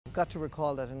got to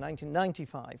recall that in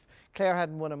 1995, Clare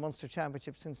hadn't won a Munster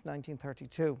championship since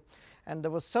 1932. And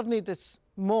there was suddenly this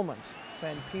moment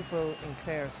when people in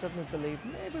Clare suddenly believed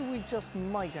maybe we just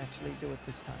might actually do it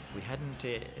this time. We hadn't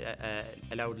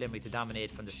allowed Limerick to dominate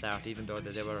from the start, even though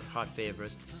they were hot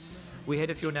favourites. We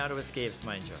had a few narrow escapes,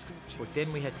 mind you, but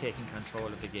then we had taken control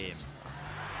of the game.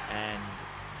 And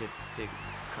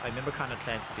I remember Conor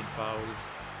Clancy being fouled,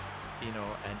 you know,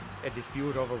 and a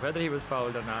dispute over whether he was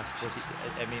fouled or not, but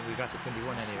I mean, we got to 21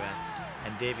 anyway,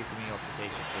 and Davy coming up to take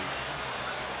the free.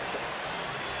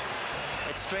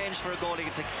 It's strange for a goalie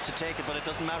to take it, but it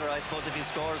doesn't matter. I suppose if he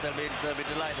scores, they'll be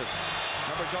delighted.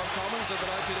 Remember John Commons of the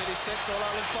 1986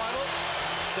 All-Ireland final?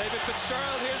 David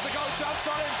Fitzgerald, here's the goal chance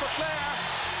for him for Clare.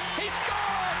 He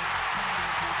scored!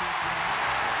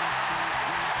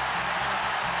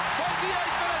 28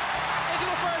 minutes into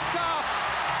the first half,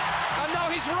 and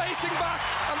now he's racing back,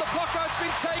 and the puck out's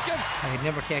been taken. I had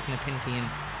never taken a penalty in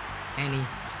any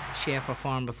shape or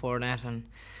form before that, and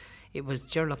it was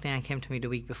Gerald Loughnane came to me the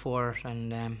week before,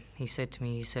 and he said to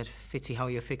me, he said, "Fitzy, how are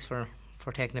you fixed for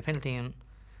taking a penalty?" And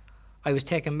I was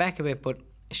taken back a bit, but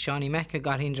Shawnee Mecca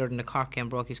got injured in the Cork game,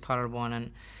 broke his collarbone,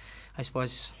 and I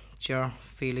suppose Ger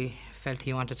felt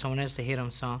he wanted someone else to hit him,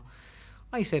 so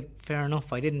I said, fair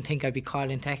enough. I didn't think I'd be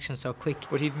called into action so quick.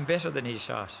 But even better than his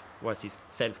shot was his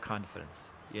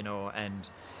self-confidence, you know, and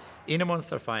in a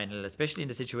Munster final, especially in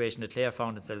the situation that Clare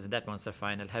found themselves in that Munster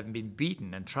final, having been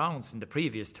beaten and trounced in the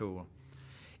previous two,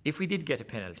 if we did get a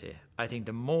penalty, I think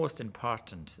the most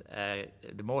important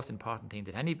thing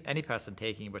that any person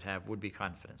taking it would have would be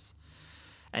confidence.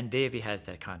 And Davy has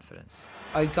that confidence.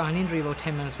 I got an injury about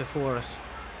 10 minutes before it,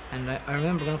 and I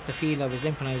remember going up the field, I was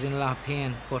limping, I was in a lot of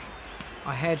pain, but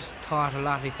I had thought a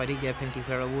lot if I did get a penalty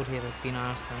where I would hit it, being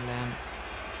honest, and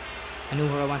I knew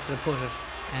where I wanted to put it,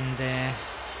 and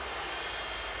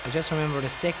I just remember the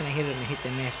second I hit it and it hit the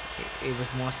net, it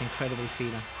was the most incredible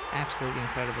feeling, absolutely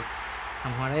incredible.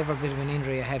 And whatever bit of an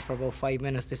injury I had for about 5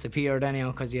 minutes disappeared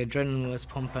anyhow, because the adrenaline was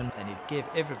pumping. And it gave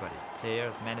everybody,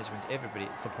 players, management, everybody,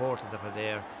 supporters that were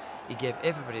there, it gave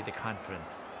everybody the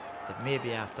confidence that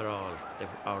maybe after all, that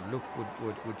our look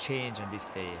would change on this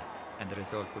day and the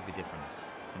result would be different.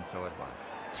 And so it was.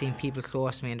 Seeing people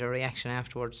close to me and their reaction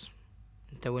afterwards,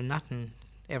 there will nothing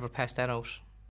ever pass that out.